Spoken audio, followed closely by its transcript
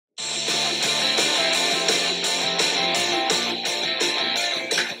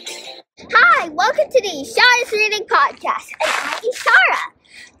to the Ishara's Reading Podcast, and I'm Ishara.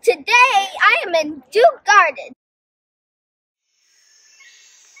 Today, I am in Duke Garden.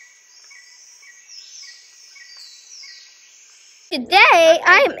 Today,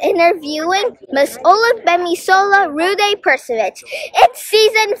 I am interviewing Miss Olugbemisola Rhuday-Perkovich. It's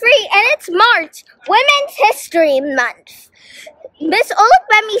season 3, and it's March, Women's History Month. Miss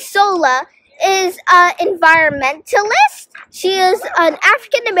Olugbemisola is an environmentalist. She is an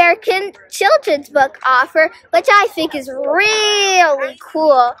African-American children's book author, which I think is really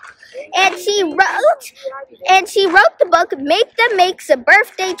cool. And she wrote the book Makeda Makes a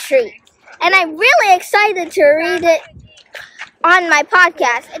Birthday Treat. And I'm really excited to read it on my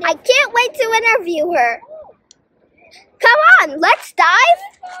podcast, and I can't wait to interview her. Come on, let's dive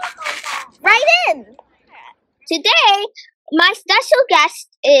right in. Today, my special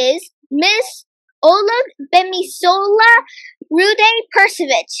guest is Miss Olugbemisola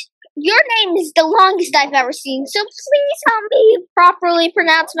Rhuday-Perkovich. Your name is the longest I've ever seen, so please help me properly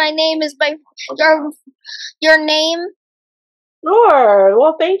pronounce my name as your name. Sure.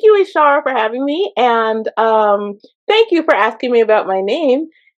 Well, thank you, Ishara, for having me, and thank you for asking me about my name.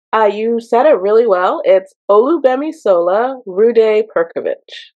 You said it really well. It's Olugbemisola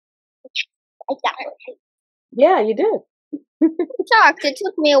Rhuday-Perkovich. I got it. Yeah, you did. It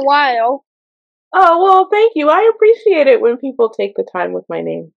took me a while. Oh, well, thank you. I appreciate it when people take the time with my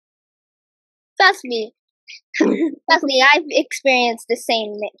name. Trust me. I've experienced the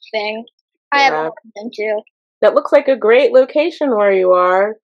same thing. I have a them too. That looks like a great location where you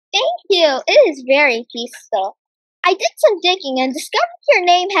are. Thank you. It is very peaceful. I did some digging and discovered your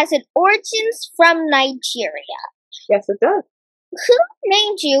name has an origins from Nigeria. Yes, it does. Who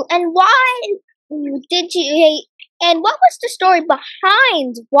named you, and why did you? And what was the story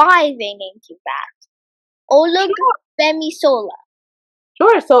behind why they named you that? Olugbemisola.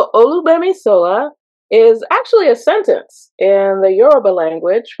 Sure. So Olugbemisola is actually a sentence in the Yoruba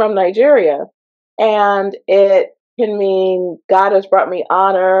language from Nigeria. And it can mean God has brought me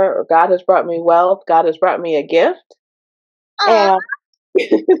honor, or God has brought me wealth, God has brought me a gift. And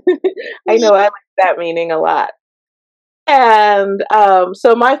I know I like that meaning a lot. And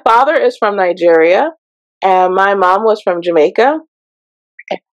so my father is from Nigeria, and my mom was from Jamaica.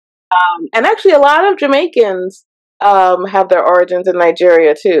 And actually, a lot of Jamaicans have their origins in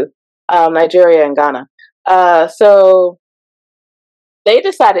Nigeria too, Nigeria and Ghana. So they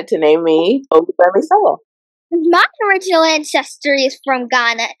decided to name me Olugbemisola. My original ancestry is from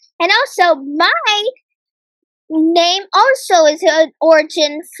Ghana, and also my name also is an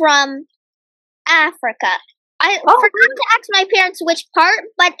origin from Africa. I forgot to ask my parents which part,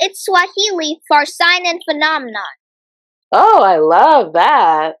 but it's Swahili for sign and phenomenon. Oh, I love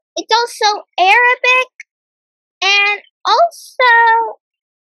that. It's also Arabic, and also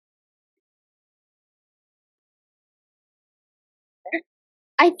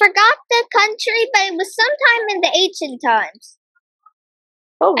I forgot the country, but it was sometime in the ancient times.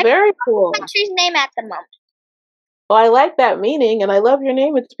 Oh, very cool. The country's name at the moment. Well, I like that meaning, and I love your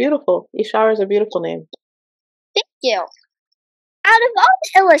name. It's beautiful. Ishara is a beautiful name. Thank you. Out of all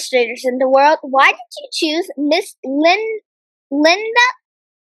the illustrators in the world, why did you choose Miss Lydia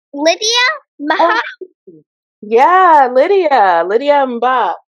Maha? Yeah, Lydia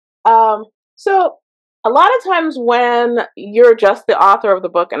Mba. So a lot of times when you're just the author of the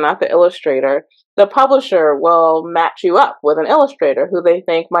book and not the illustrator, the publisher will match you up with an illustrator who they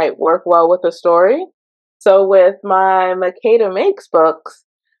think might work well with the story. So with my Makeda Makes books,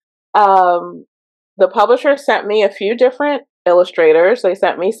 the publisher sent me a few different illustrators. They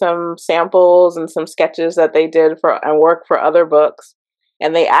sent me some samples and some sketches that they did and work for other books.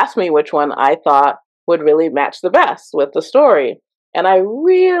 And they asked me which one I thought would really match the best with the story. And I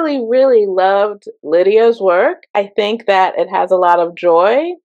really, really loved Lydia's work. I think that it has a lot of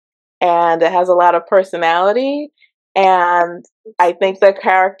joy and it has a lot of personality. And I think the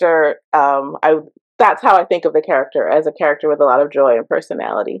character, that's how I think of the character, as a character with a lot of joy and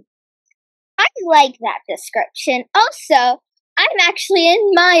personality. I like that description. Also, I'm actually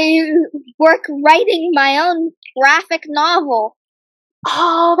in my work writing my own graphic novel.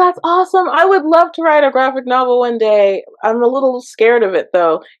 Oh, that's awesome. I would love to write a graphic novel one day. I'm a little scared of it,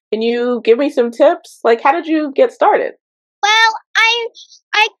 though. Can you give me some tips? Like, how did you get started? Well, I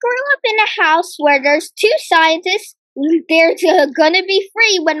grew up in a house where there's 2 scientists. They're gonna be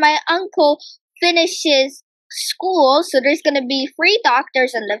free when my uncle finishes school, so there's gonna be 3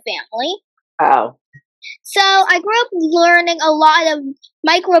 doctors in the family. Wow. So I grew up learning a lot of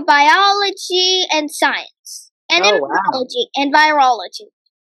microbiology and science, and immunology and virology.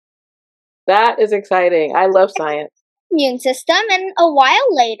 That is exciting. I love science. immune system, and a while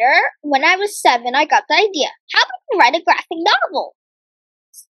later, when I was 7, I got the idea. How about I write a graphic novel?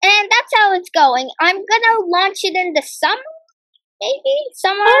 And that's how it's going. I'm gonna launch it in the summer, maybe?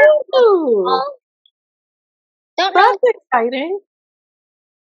 Summer? Oh, Don't know. that's exciting.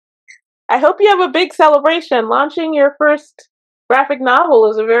 I hope you have a big celebration. Launching your first graphic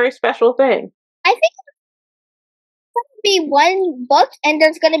novel is a very special thing. I think it's gonna be one book, and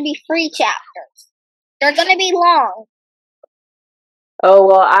there's gonna be 3 chapters. They're gonna be long. Oh,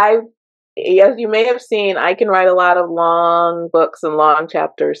 well, as you may have seen, I can write a lot of long books and long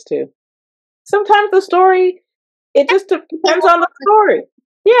chapters too. Sometimes the story, it just depends on the story.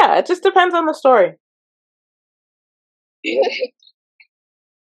 Yeah, it just depends on the story.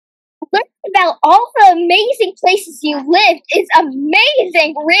 Learning about all the amazing places you lived is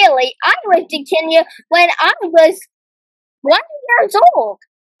amazing, really. I lived in Kenya when I was 1 years old.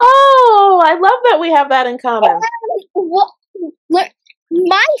 Oh, I love that we have that in common.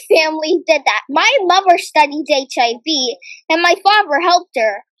 My family did that. My mother studied HIV, and my father helped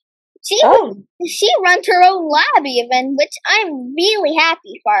her. She runs her own lab even, which I'm really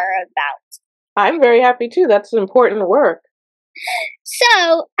happy for her about. I'm very happy too. That's important work. So,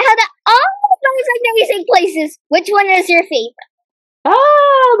 out of all those amazing places, which one is your favorite?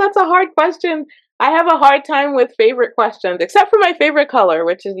 Oh, that's a hard question. I have a hard time with favorite questions, except for my favorite color,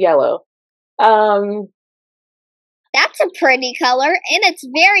 which is yellow. That's a pretty color, and it's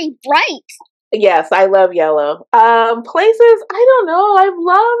very bright. Yes, I love yellow. Places, I don't know. I've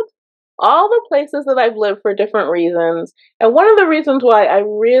loved all the places that I've lived for different reasons. And one of the reasons why I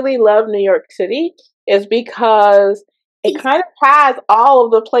really love New York City is because it kind of has all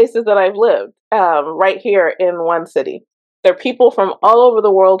of the places that I've lived right here in one city. There are people from all over the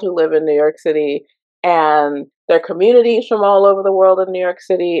world who live in New York City, and there are communities from all over the world in New York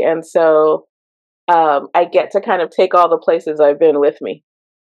City. And so I get to kind of take all the places I've been with me.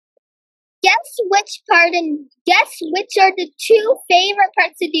 Guess which part and guess which are the 2 favorite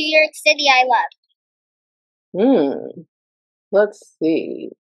parts of New York City I love. Let's see.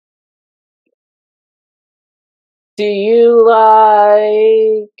 Do you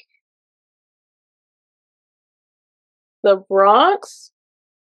like the Bronx?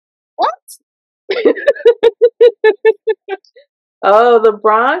 What? Oh, the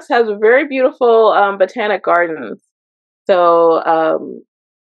Bronx has very beautiful botanic gardens. So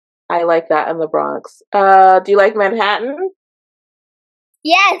I like that in the Bronx. Do you like Manhattan?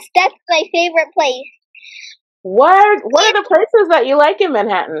 Yes, that's my favorite place. What are the places that you like in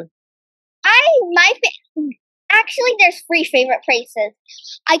Manhattan? Actually, there's 3 favorite places.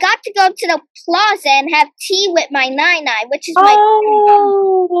 I got to go to the plaza and have tea with my nai-nai, which is my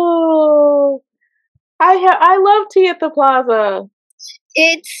I love tea at the plaza.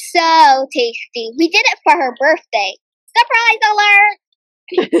 It's so tasty. We did it for her birthday. Surprise alert!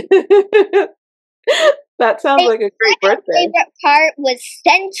 That sounds like a great birthday. My favorite part was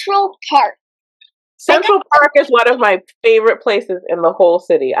Central Park. Central Park is one of my favorite places in the whole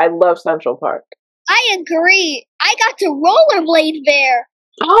city. I love Central Park. I agree. I got to rollerblade there.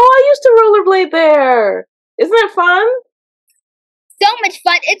 Oh, I used to rollerblade there. Isn't it fun? So much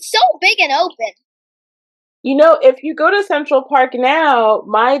fun. It's so big and open. You know, if you go to Central Park now,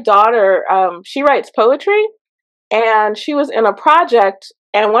 my daughter, she writes poetry, and she was in a project,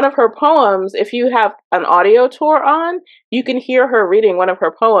 and one of her poems, if you have an audio tour on, you can hear her reading one of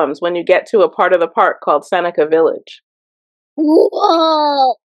her poems when you get to a part of the park called Seneca Village.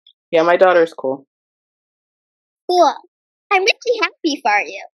 Whoa. Yeah, my daughter's cool. Cool. I'm really happy for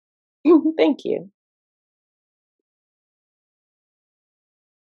you. Thank you.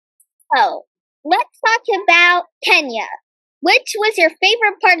 Oh, let's talk about Kenya. Which was your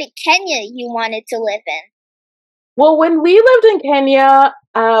favorite part of Kenya you wanted to live in? Well, when we lived in Kenya,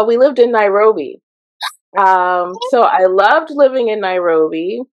 we lived in Nairobi. So I loved living in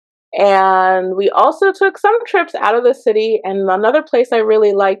Nairobi. And we also took some trips out of the city. And another place I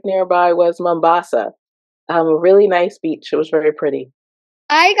really liked nearby was Mombasa. A really nice beach. It was very pretty.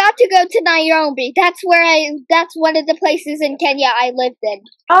 I got to go to Nairobi. That's one of the places in Kenya I lived in.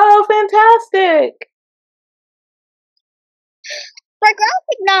 Oh, fantastic. For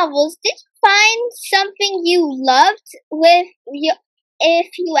graphic novels, did you find something you loved if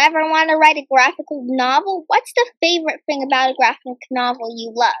you ever want to write a graphical novel? What's the favorite thing about a graphic novel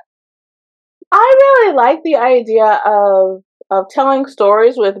you love? I really like the idea of telling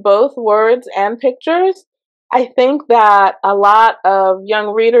stories with both words and pictures. I think that a lot of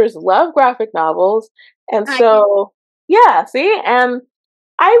young readers love graphic novels. And so, yeah, see, and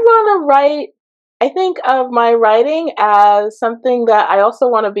I want to write, I think of my writing as something that I also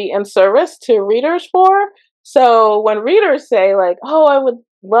want to be in service to readers for. So when readers say like, "Oh, I would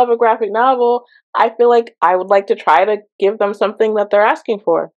love a graphic novel," I feel like I would like to try to give them something that they're asking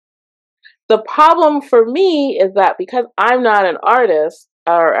for. The problem for me is that because I'm not an artist,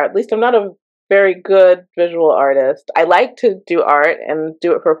 or at least I'm not a very good visual artist, I like to do art and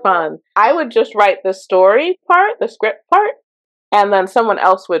do it for fun. I would just write the story part, the script part, and then someone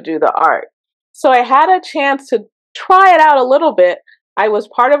else would do the art. So I had a chance to try it out a little bit. I was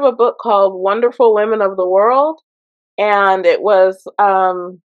part of a book called Wonderful Women of the World, and it was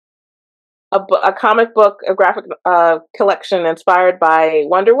a comic book, a graphic collection inspired by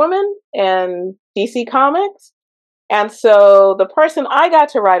Wonder Woman and DC Comics. And so the person I got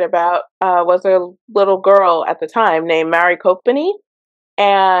to write about was a little girl at the time named Mary Copany.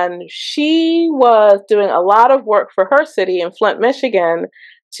 And she was doing a lot of work for her city in Flint, Michigan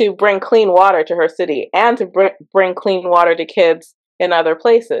to bring clean water to her city and to bring clean water to kids in other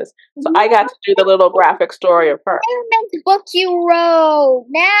places. So I got to do the little graphic story of her. The book you wrote.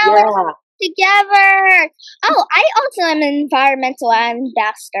 Now Yeah. we're together. Oh, I also am an environmental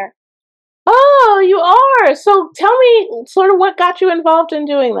ambassador. Oh, you are. So tell me sort of what got you involved in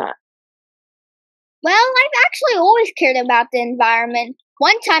doing that. Well, I've actually always cared about the environment.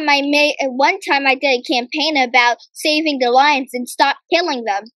 One time I did a campaign about saving the lions and stop killing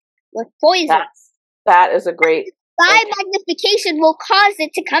them with poison. That is a great. Sky magnification will cause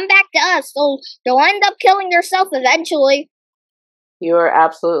it to come back to us, so they'll end up killing yourself eventually. You are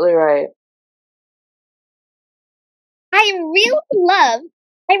absolutely right. I really love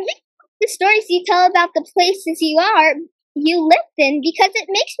the stories you tell about the places you lived in, because it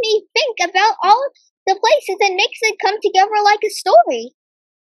makes me think about all the places and makes it come together like a story.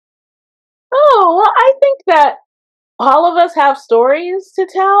 Oh, well, I think that all of us have stories to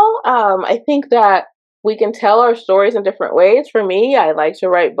tell. I think that we can tell our stories in different ways. For me, I like to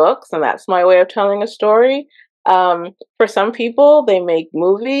write books, and that's my way of telling a story. For some people, they make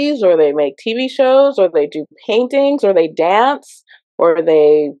movies, or they make TV shows, or they do paintings, or they dance, or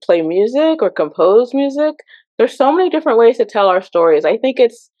they play music, or compose music. There's so many different ways to tell our stories. I think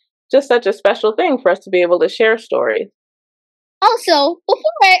it's just such a special thing for us to be able to share stories. Also,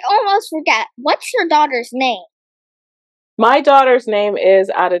 before I almost forget, what's your daughter's name? My daughter's name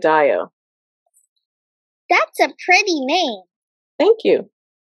is Adadayo. That's a pretty name. Thank you.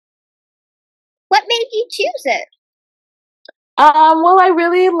 What made you choose it? Well, I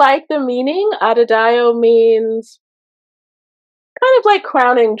really like the meaning. Adadayo means kind of like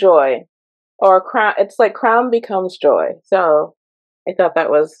crowning joy, or crown. It's like crown becomes joy. So I thought that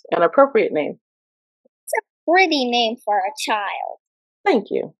was an appropriate name. It's a pretty name for a child. Thank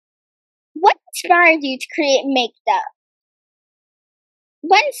you. What inspired you to create Makeda?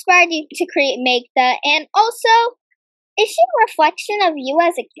 What inspired you to create Makeda? And also, is she a reflection of you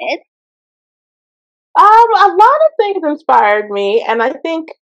as a kid? A lot of things inspired me, and I think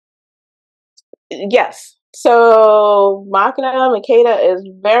yes. So Makeda is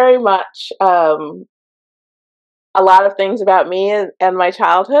very much a lot of things about me and my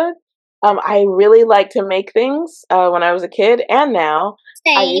childhood. I really like to make things when I was a kid and now.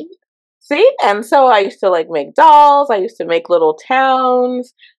 Same. And so I used to like make dolls. I used to make little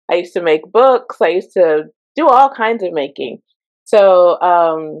towns. I used to make books. I used to do all kinds of making. So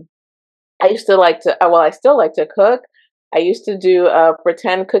I used to like to, well, I still like to cook. I used to do a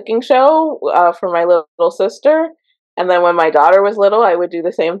pretend cooking show for my little sister. And then when my daughter was little, I would do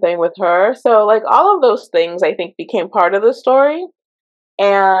the same thing with her. So, like, all of those things I think became part of the story.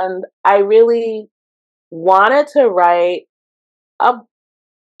 And I really wanted to write a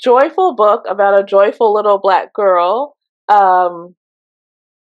joyful book about a joyful little Black girl and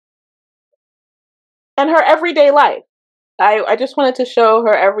her everyday life. I just wanted to show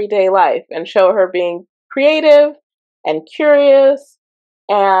her everyday life and show her being creative and curious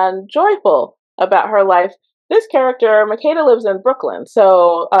and joyful about her life. This character, Makeda, lives in Brooklyn,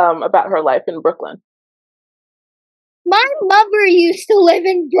 so about her life in Brooklyn. My mother used to live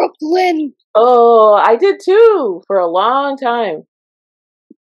in Brooklyn. Oh, I did too, for a long time.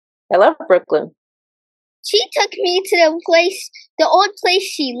 I love Brooklyn. She took me to the old place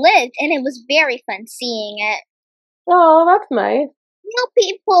she lived, and it was very fun seeing it. Oh, that's nice.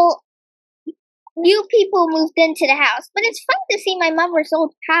 New people moved into the house, but it's fun to see my mother's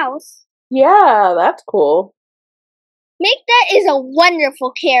old house. Yeah, that's cool. Makeda is a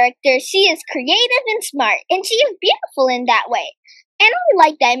wonderful character. She is creative and smart, and she is beautiful in that way. And I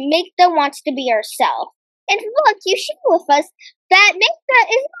like that Makeda wants to be herself. And look, you share with us that Makeda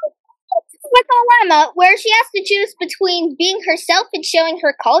is with a dilemma where she has to choose between being herself and showing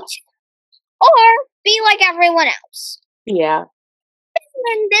her culture, or be like everyone else. Yeah.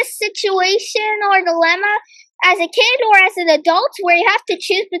 in this situation or dilemma as a kid or as an adult where you have to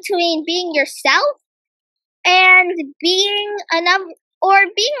choose between being yourself and being another or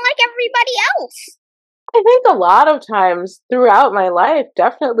being like everybody else? I think a lot of times throughout my life,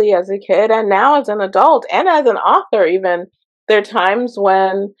 definitely as a kid and now as an adult and as an author even, there are times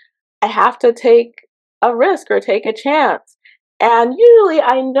when I have to take a risk or take a chance. And usually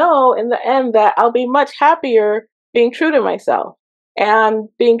I know in the end that I'll be much happier being true to myself and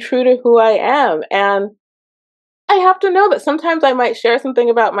being true to who I am. And I have to know that sometimes I might share something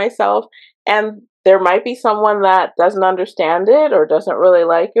about myself and there might be someone that doesn't understand it or doesn't really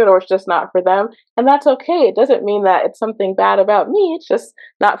like it or it's just not for them. And that's okay. It doesn't mean that it's something bad about me. It's just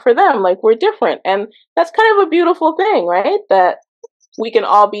not for them. Like we're different. And that's kind of a beautiful thing, right? That we can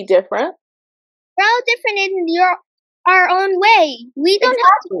all be different. We're all different in our own way. We don't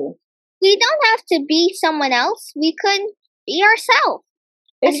have to be someone else. We could be ourselves.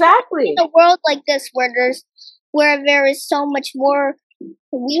 Exactly. In a world like this where there is so much more,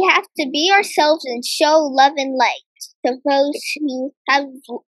 we have to be ourselves and show love and light to those who have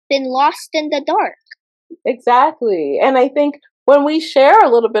been lost in the dark. Exactly. And I think when we share a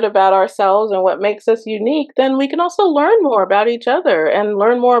little bit about ourselves and what makes us unique, then we can also learn more about each other and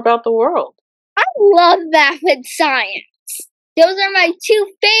learn more about the world. I love math and science. Those are my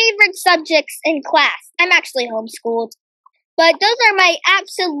two favorite subjects in class. I'm actually homeschooled. But those are my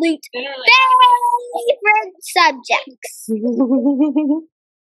absolute favorite subjects. Will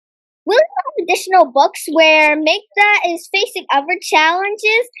you have additional books where Makeda is facing other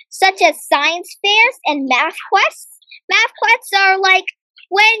challenges, such as science fairs and math quests? Math quests are like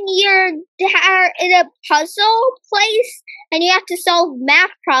when you're in a puzzle place and you have to solve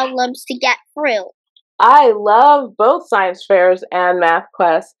math problems to get through. I love both science fairs and math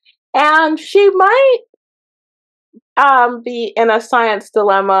quests. And she might be in a science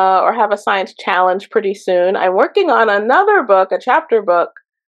dilemma or have a science challenge pretty soon. I'm working on another book, a chapter book,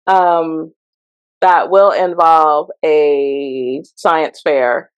 that will involve a science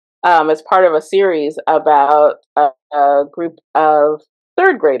fair as part of a series about a group of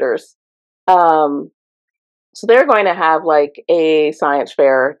third graders. So they're going to have like a science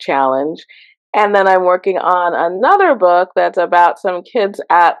fair challenge. And then I'm working on another book that's about some kids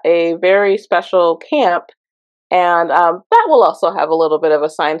at a very special camp. And that will also have a little bit of a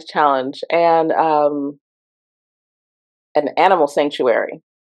science challenge and an animal sanctuary.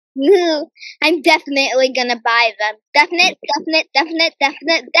 Woohoo! I'm definitely gonna buy them. Definite.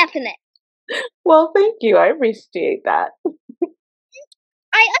 Well, thank you. I appreciate that.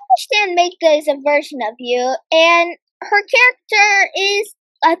 I understand Makeda is a version of you, and her character is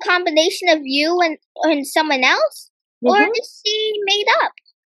a combination of you and someone else, or is she made up?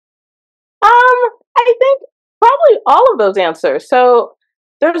 I think probably all of those answers. So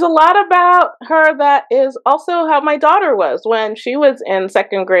there's a lot about her that is also how my daughter was when she was in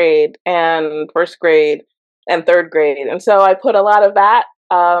second grade and first grade and third grade. And so I put a lot of that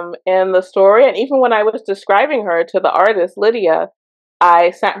in the story. And even when I was describing her to the artist, Lydia, I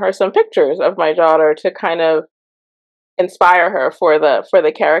sent her some pictures of my daughter to kind of inspire her for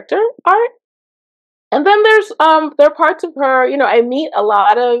the character art. And then there are parts of her, I meet a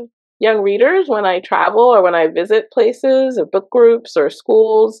lot of young readers when I travel or when I visit places or book groups or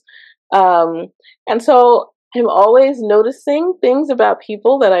schools. And so I'm always noticing things about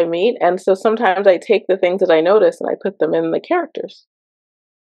people that I meet. And so sometimes I take the things that I notice and I put them in the characters.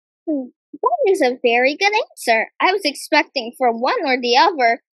 That is a very good answer. I was expecting for one or the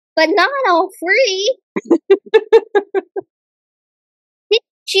other, but not all three. Did you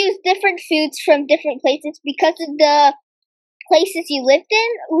choose different foods from different places because of the places you lived in?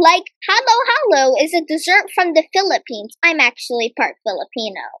 Like halo is a dessert from the Philippines. I'm actually part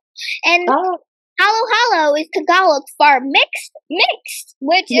Filipino. And halo is Tagalog for mixed,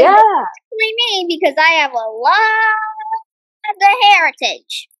 which is actually me because I have a lot of the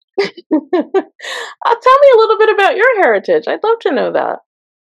heritage. Tell me a little bit about your heritage. I'd love to know that.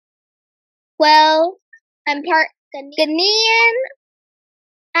 Well, I'm part Ghanaian,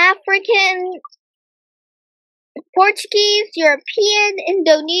 African, Portuguese, European,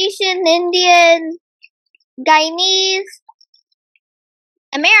 Indonesian, Indian, Guyanese,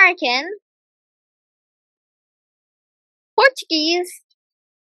 American, Portuguese.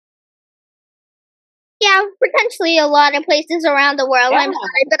 Yeah, potentially a lot of places around the world. Yeah. I'm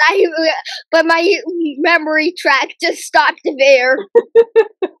sorry, but my memory track just stopped there.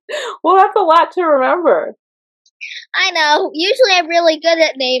 Well, that's a lot to remember. I know. Usually I'm really good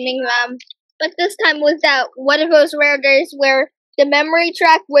at naming them, but this time was that one of those rare days where the memory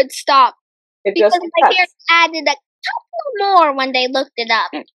track would stop because my parents added a couple more when they looked it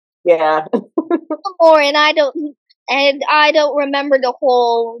up. Yeah. More, and I don't remember the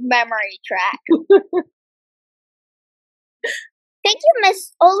whole memory track. Thank you,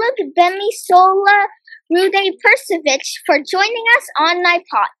 Miss Olugbemisola Rhuday-Perkovich, for joining us on my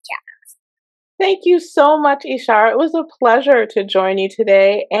podcast. Thank you so much, Ishara. It was a pleasure to join you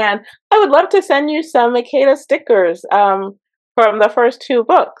today, and I would love to send you some Makeda stickers from the first 2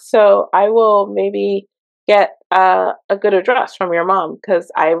 books. So I will maybe get a good address from your mom,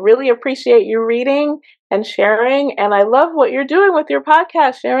 because I really appreciate you reading and sharing, and I love what you're doing with your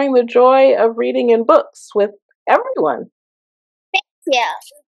podcast, sharing the joy of reading and books with everyone. Thank you.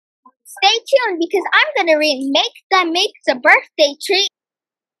 Stay tuned, because I'm going to read Makeda Makes a birthday treat.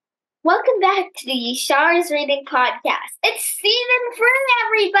 Welcome back to the Ishara's Reading Podcast. It's season 3,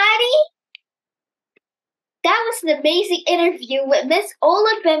 everybody! That was an amazing interview with Miss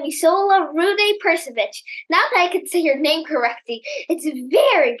Olugbemisola Rhuday-Perkovich. Now that I can say her name correctly, it's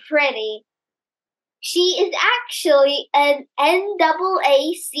very pretty. She is actually an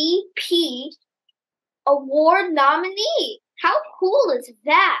NAACP award nominee. How cool is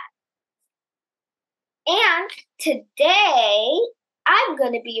that? And today, I'm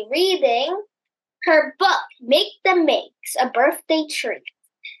going to be reading her book, Makeda Makes, a birthday treat.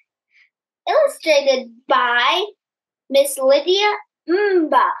 Illustrated by Miss Lydia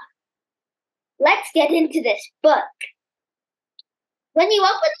Mba. Let's get into this book. When you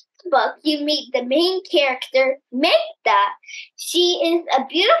open the book, you meet the main character, Makeda. She is a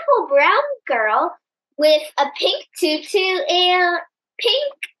beautiful brown girl with a pink tutu and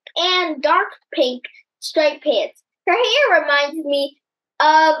pink and dark pink striped pants. Her hair reminds me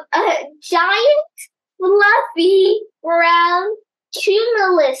of a giant, fluffy, brown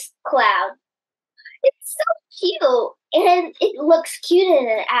cumulus cloud. It's so cute, and it looks cute in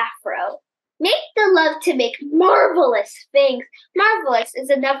an afro. Makeda love to make marvelous things. Marvelous is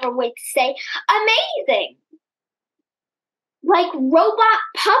another way to say amazing. Like robot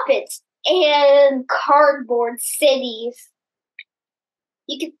puppets and cardboard cities.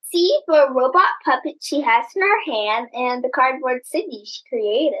 You can see the robot puppet she has in her hand and the cardboard city she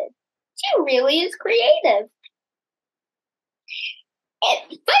created. She really is creative.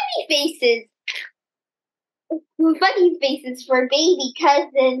 And funny faces for baby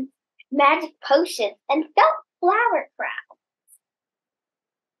cousins, magic potions, and felt flower crowns.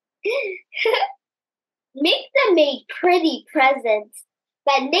 Makeda made pretty presents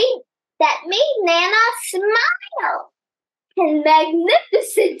that made Nana smile, and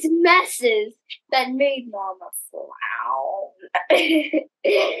magnificent messes that made Mama frown.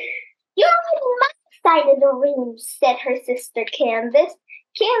 You're on my side of the room, said her sister Candace.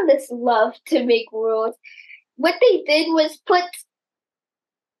 Candace loved to make rules. What they did was put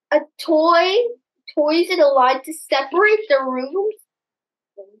toys in a line to separate the rooms.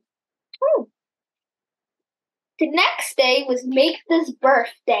 The next day was Makeda's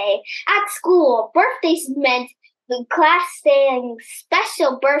birthday. At school, birthdays meant the class sang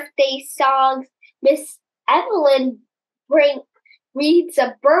special birthday songs. Miss Evelyn reads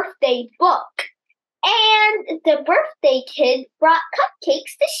a birthday book. And the birthday kid brought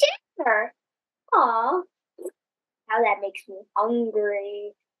cupcakes to share. Aw, how that makes me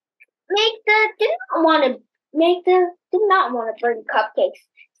hungry. Makeda did not want to bring cupcakes.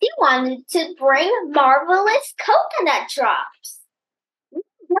 She wanted to bring marvelous coconut drops.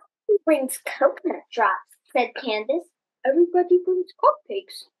 Nobody brings coconut drops, said Candace. Everybody brings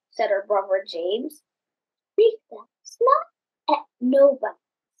cupcakes, said her brother James. Makeda, it's not nobody,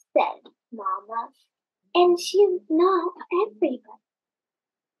 said Mama. And she's not everybody.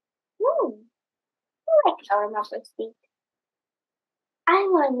 I like how her mother speaks. I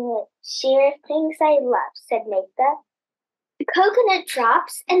want to share things I love, said Makeda. Coconut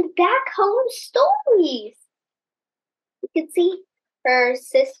drops and back home stories. You can see her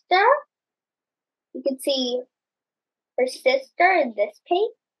sister. You can see her sister in this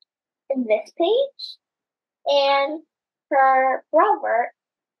page, and her brother.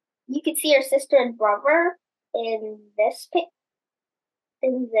 You can see her sister and brother in this page.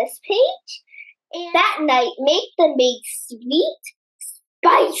 And that night, Makeda made sweet,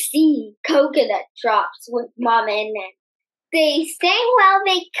 spicy coconut drops with Mama and Nan. They sang while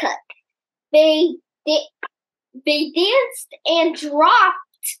they cooked. They danced and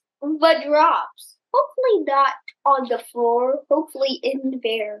dropped the drops. Hopefully not on the floor. Hopefully in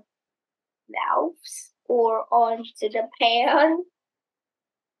their mouths or onto the pan.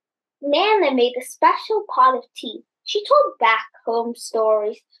 Nana made a special pot of tea. She told back home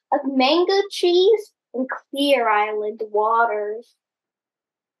stories of mango trees and clear island waters.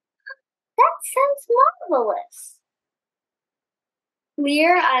 That sounds marvelous.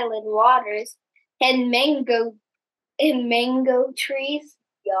 clear island waters, and mango trees.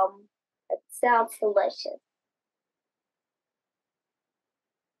 Yum. That sounds delicious.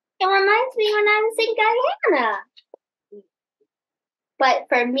 It reminds me when I was in Guyana. But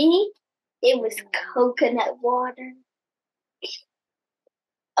for me, it was coconut water.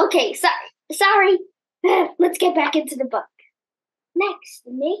 Okay, sorry. Let's get back into the book. Next,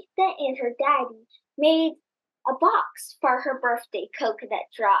 Makeda and her daddy made a box for her birthday coconut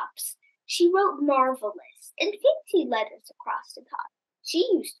drops. She wrote marvelous and fancy letters across the top. She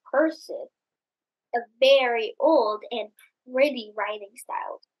used cursive, a very old and pretty writing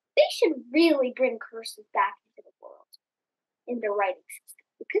style. They should really bring cursive back into the world in the writing system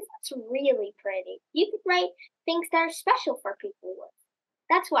because it's really pretty. You could write things that are special for people with.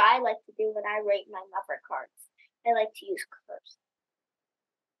 That's what I like to do when I write my mother cards. I like to use cursive.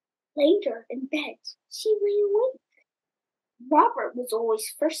 Later in bed, she lay awake. Robert was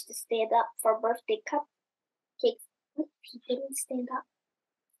always first to stand up for birthday cupcakes, but he didn't stand up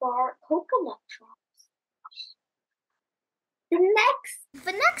for our coconut drops.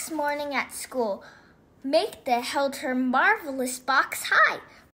 The next morning at school, Makeda held her marvelous box high.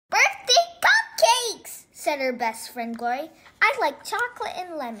 "Birthday cupcakes!" said her best friend Glory. "I like chocolate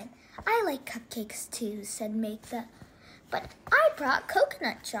and lemon." "I like cupcakes too," said Makeda. "But I brought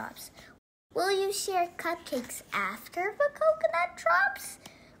coconut drops." "Will you share cupcakes after the coconut drops?"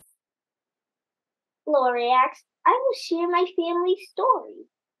 Glory asked. "I will share my family story,"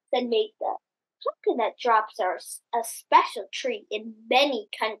 said Makeda. Coconut drops are a special treat in many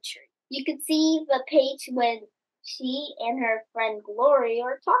countries. You could see the page when she and her friend Glory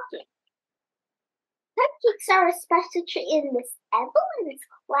are talking. "Cupcakes are a special treat in Miss Evelyn's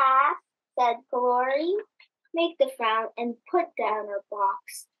class," said Glory. Makeda frowned and put down her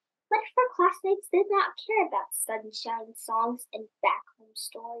box. But her classmates did not care about sunshine songs and back-home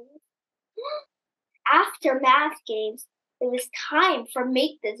stories. After math games, it was time for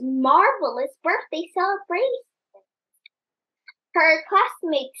Makeda's marvelous birthday celebration. Her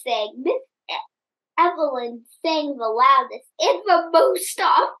classmates sang. Miss Evelyn sang the loudest and the most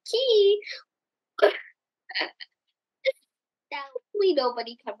off-key. Sadly,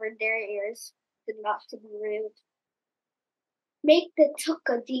 nobody covered their ears, not to be rude. Makeda took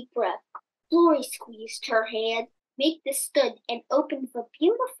a deep breath. Glory squeezed her hand. Makeda stood and opened the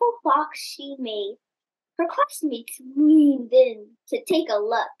beautiful box she made. Her classmates leaned in to take a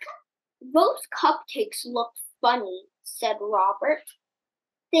look. "Those cupcakes look funny," said Robert.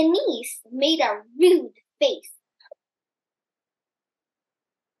 Denise made a rude face.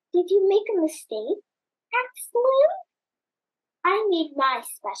 "Did you make a mistake?" asked Lou. "I made my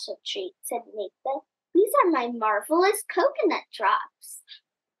special treat," said Makeda. "These are my marvelous coconut drops."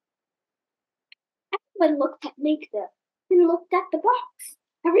 Everyone looked at Makeda, then looked at the box.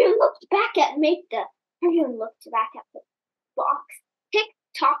 Everyone looked back at Makeda. Everyone looked back at the box. Tick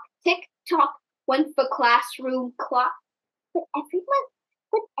tock, went the classroom clock. Would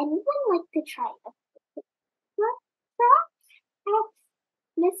anyone like to try a coconut drop?" asked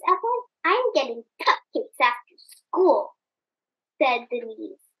Miss Evelyn. "I'm getting cupcakes after school," said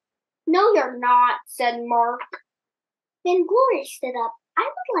Denise. "No, you're not," said Mark. Then Glory stood up. "I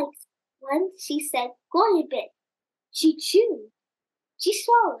would like one," she said. Glory bit. She chewed. She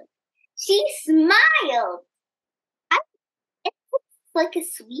swallowed. She smiled. It looks like a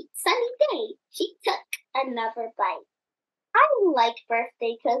sweet sunny day. She took another bite. "I like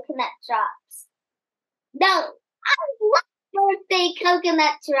birthday coconut drops." "No, I love birthday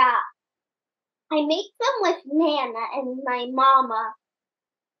coconut drops. I make them with Nana and my mama,"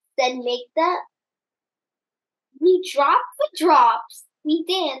 said Makeda. "We drop the drops, we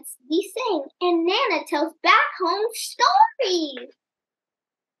dance, we sing, and Nana tells back home stories."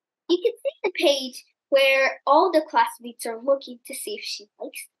 You can see the page where all the classmates are looking to see if she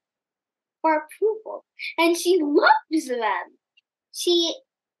likes them for approval, and she loves them. She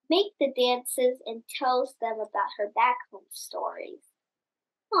makes the dances and tells them about her back home stories.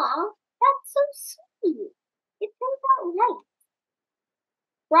 Aw, that's so sweet. It turns out right.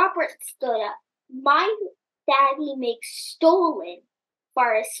 Robert stood up. "My daddy makes stollen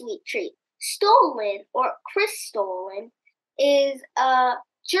for a sweet treat." Stollen, or Christstollen, is a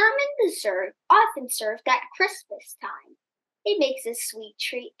German dessert often served at Christmas time. It makes a sweet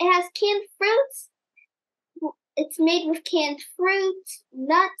treat. It has canned fruits. It's made with canned fruits,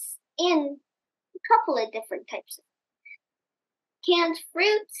 nuts, and a couple of different types of canned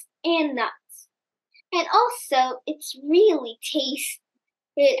fruits and nuts. And also, it's really tasty.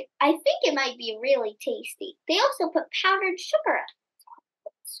 I think it might be really tasty. They also put powdered sugar on top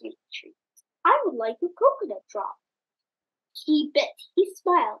of the sweet treats. "I would like a coconut drop." He bit. He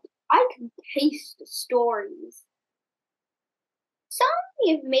smiled. I can taste the stories. Some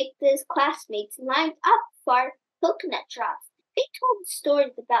of Makeda's classmates lined up for coconut drops. They told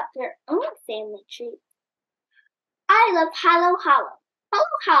stories about their own family tree. I love halo halo.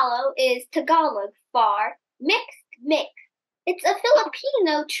 Halo halo is Tagalog for mix. It's a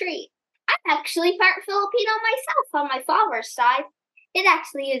Filipino treat. I'm actually part Filipino myself on my father's side. It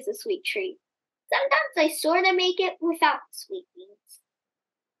actually is a sweet treat. Sometimes I sort of make it without the sweet beans.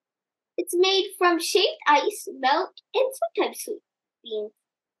 It's made from shaved ice, milk, and sometimes sweet beans.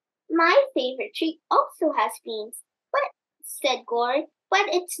 My favorite treat also has beans, said Glory, but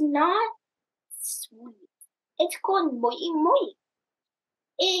it's not sweet. It's called moi moi.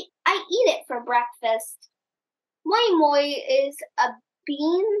 I eat it for breakfast. Moi moi is a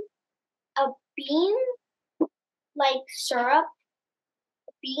bean like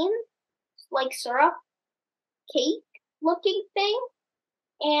syrup, cake looking thing,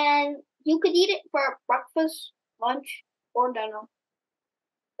 and you could eat it for breakfast, lunch, or dinner.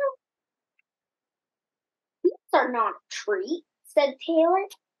 Treats are not a treat, said Taylor.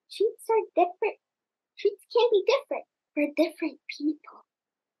 Treats are different. Treats can be different for different people,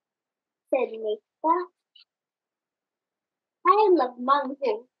 said Makeda. I love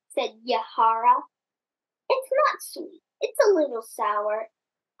mango, said Yahara. It's not sweet. It's a little sour.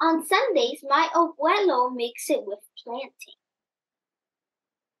 On Sundays, my abuelo makes it with plantain.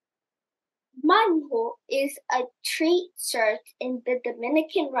 Mango is a treat served in the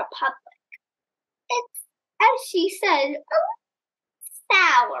Dominican Republic. It's, as she said, a little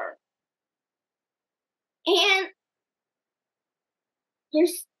sour.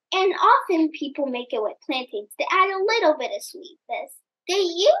 And often people make it with plantains to add a little bit of sweetness. They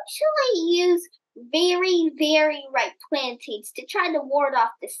usually use very, very ripe plantains to try to ward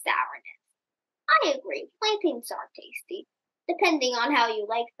off the sourness. I agree, plantains are tasty, depending on how you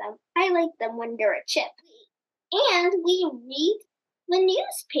like them. I like them when they're a chip. And we read the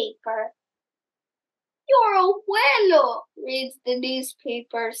newspaper. Your abuelo reads the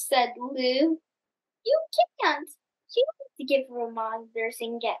newspaper, said Lou. You can't. She wants to give reminders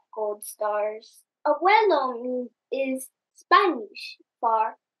and get gold stars. Abuelo is Spanish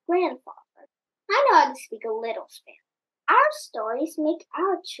for grandfather. I know how to speak a little Spanish. Our stories make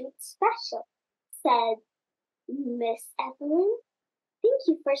our treats special, said Miss Evelyn. Thank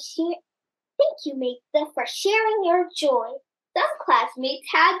you, Makeda, for sharing your joy. Some classmates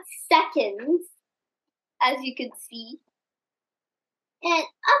had seconds, as you could see, and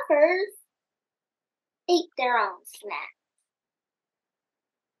others ate their own snacks.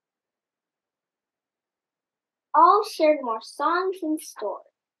 All shared more songs and stories.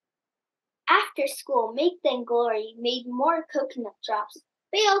 After school, Makeda and Glory made more coconut drops.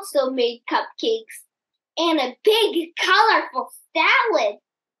 They also made cupcakes and a big, colorful salad.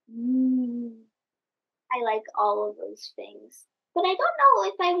 I like all of those things. But I don't know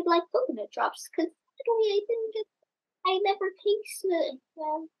if I would like coconut drops, because I never tasted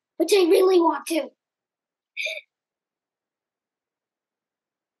them. Which I really want to.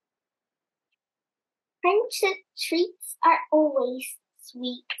 Friendship treats are always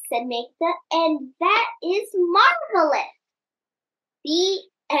sweet, said Makeda, and that is marvelous. The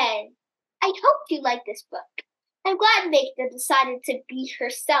end. I hope you like this book. I'm glad Makeda decided to be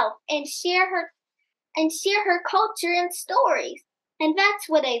herself and share her culture and stories. And that's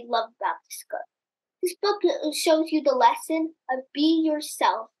what I love about this book. This book shows you the lesson of be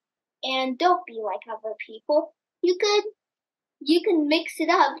yourself and don't be like other people. You can mix it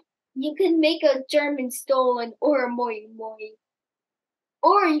up. You can make a German stolen or a moi moi.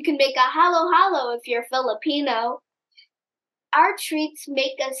 Or you can make a halo halo if you're Filipino. Our treats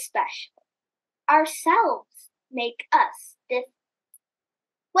make us special. Ourselves make us different.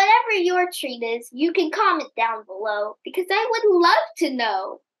 Whatever your treat is, you can comment down below because I would love to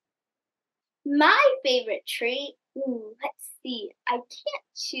know. My favorite treat, let's see, I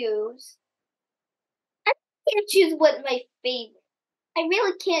can't choose what my favorite. I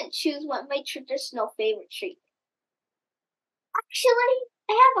really can't choose what my traditional favorite treat is. Actually,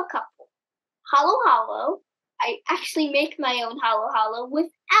 I have a couple. Halo halo. I actually make my own halo halo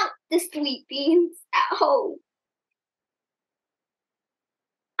without the sweet beans at home.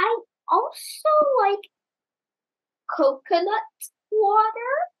 I also like coconut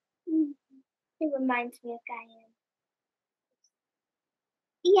water. It reminds me of Guyana.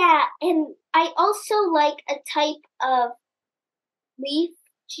 Yeah, and I also like a type of leaf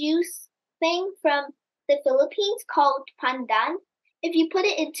juice thing from the Philippines called pandan. If you put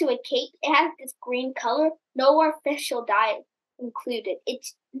it into a cake, it has this green color. No artificial dye included.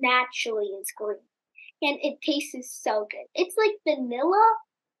 It's naturally is green. and it tastes so good. It's like vanilla,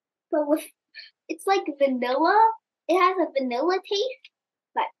 but it's like vanilla. It has a vanilla taste,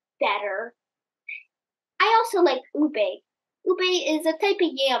 but better. I also like ube. Ube is a type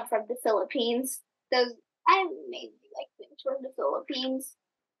of yam from the Philippines. I mainly like things from the Philippines.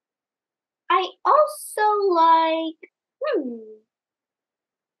 I also like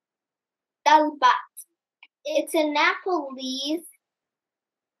dalbat. It's a Nepalese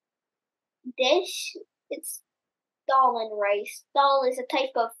dish. It's dal and rice. Dal is a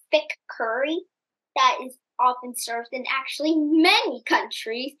type of thick curry that is often served in actually many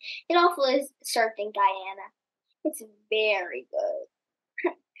countries. It also is served in Guyana. It's very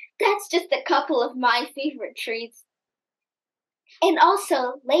good. That's just a couple of my favorite treats. And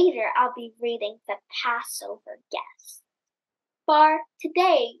also, later I'll be reading the Passover Guest. For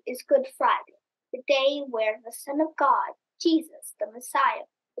today is Good Friday, the day where the Son of God, Jesus, the Messiah,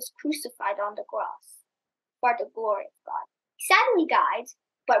 was crucified on the cross for the glory of God. He sadly died,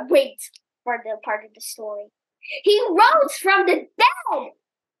 but wait for the part of the story. He rose from the dead,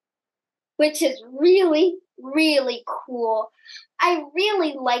 which is really, really cool. I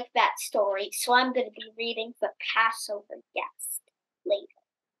really like that story, so I'm going to be reading the Passover Guest later.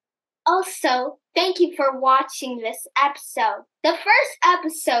 Also, thank you for watching this episode, the first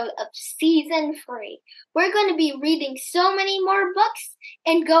episode of Season 3. We're going to be reading so many more books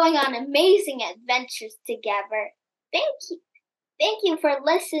and going on amazing adventures together. Thank you. Thank you for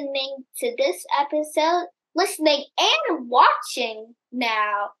listening to this episode, listening and watching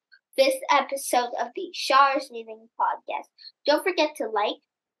now this episode of the Shaw's Reading Podcast. Don't forget to like,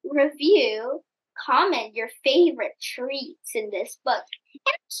 review, comment your favorite treats in this book,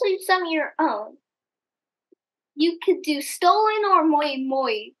 and actually some of your own. You could do stolen or moi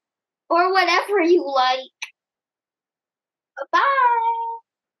moi, or whatever you like. Bye!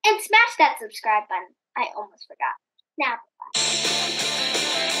 And smash that subscribe button. I almost forgot. Now, bye.